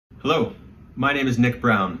Hello, my name is Nick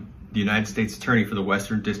Brown, the United States Attorney for the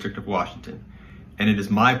Western District of Washington, and it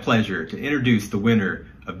is my pleasure to introduce the winner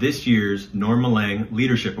of this year's Norm Maleng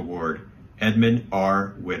Leadership Award, Edmund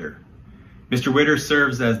R. Witter. Mr. Witter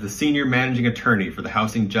serves as the Senior Managing Attorney for the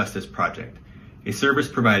Housing Justice Project, a service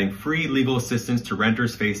providing free legal assistance to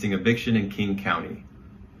renters facing eviction in King County.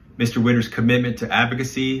 Mr. Witter's commitment to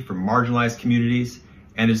advocacy for marginalized communities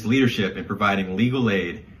and his leadership in providing legal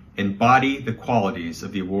aid embody the qualities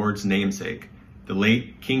of the award's namesake, the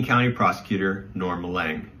late King County prosecutor, Norm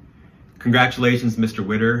Maleng. Congratulations, Mr.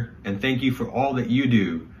 Witter, and thank you for all that you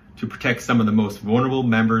do to protect some of the most vulnerable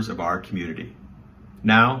members of our community.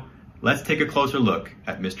 Now, let's take a closer look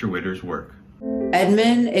at Mr. Witter's work.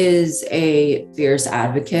 Edmund is a fierce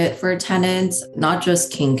advocate for tenants, not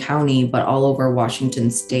just King County, but all over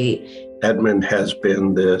Washington state. Edmund has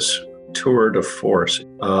been this tour de force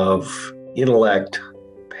of intellect,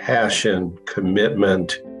 passion,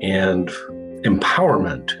 commitment, and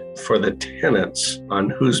empowerment for the tenants on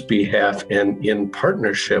whose behalf and in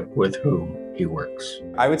partnership with whom he works.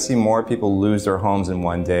 I would see more people lose their homes in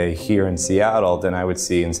one day here in Seattle than I would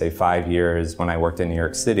see in, say, 5 years when I worked in New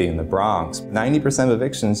York City in the Bronx. 90% of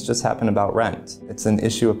evictions just happen about rent. It's an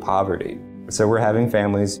issue of poverty. So we're having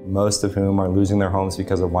families, most of whom are losing their homes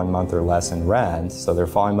because of 1 month or less in rent. So they're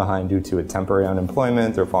falling behind due to a temporary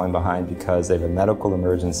unemployment, they're falling behind because they have a medical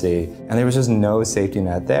emergency, and there was just no safety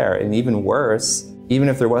net there. And even worse, even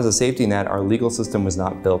if there was a safety net, our legal system was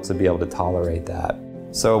not built to be able to tolerate that.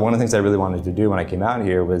 So one of the things I really wanted to do when I came out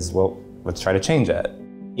here was, well, let's try to change it.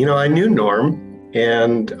 You know, I knew Norm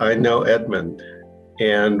and I know Edmund.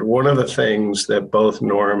 And one of the things that both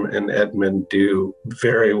Norm and Edmund do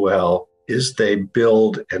very well is they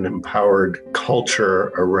build an empowered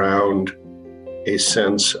culture around a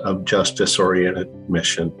sense of justice-oriented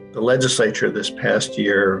mission. The legislature this past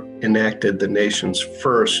year enacted the nation's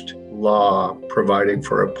first law providing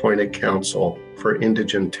for appointed counsel for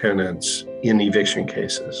indigent tenants in eviction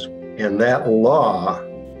cases. And that law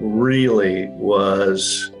really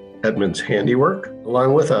was Edmund's handiwork,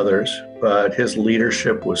 along with others, but his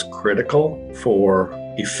leadership was critical for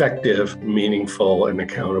effective, meaningful, and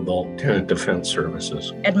accountable tenant defense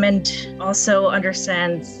services. Edmund also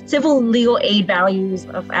understands civil legal aid values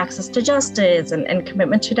of access to justice and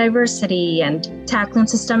commitment to diversity and tackling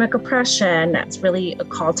systemic oppression. That's really a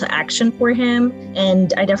call to action for him.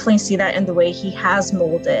 And I definitely see that in the way he has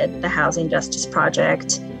molded the Housing Justice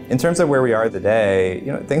Project. In terms of where we are today,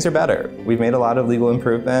 things are better. We've made a lot of legal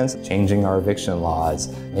improvements, changing our eviction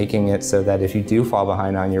laws, making it so that if you do fall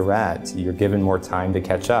behind on your rent, you're given more time to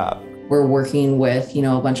catch up. We're working with,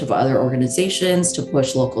 a bunch of other organizations to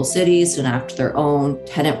push local cities to enact their own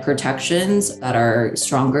tenant protections that are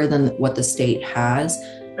stronger than what the state has.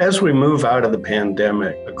 As we move out of the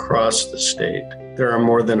pandemic across the state, there are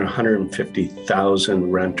more than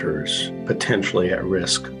 150,000 renters potentially at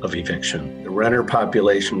risk of eviction. The renter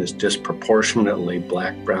population is disproportionately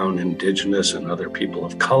Black, Brown, Indigenous, and other people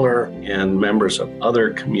of color, and members of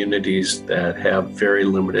other communities that have very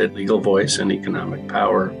limited legal voice and economic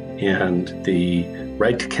power. And the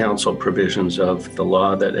right to counsel provisions of the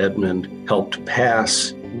law that Edmund helped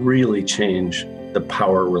pass really change the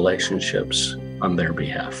power relationships on their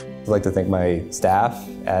behalf. I'd like to thank my staff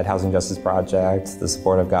at Housing Justice Project, the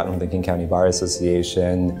support I've gotten from the King County Bar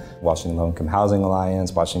Association, Washington Low Income Housing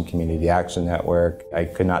Alliance, Washington Community Action Network. I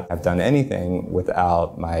could not have done anything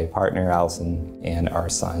without my partner, Allison, and our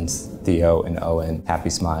sons, Theo and Owen.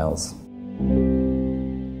 Happy smiles.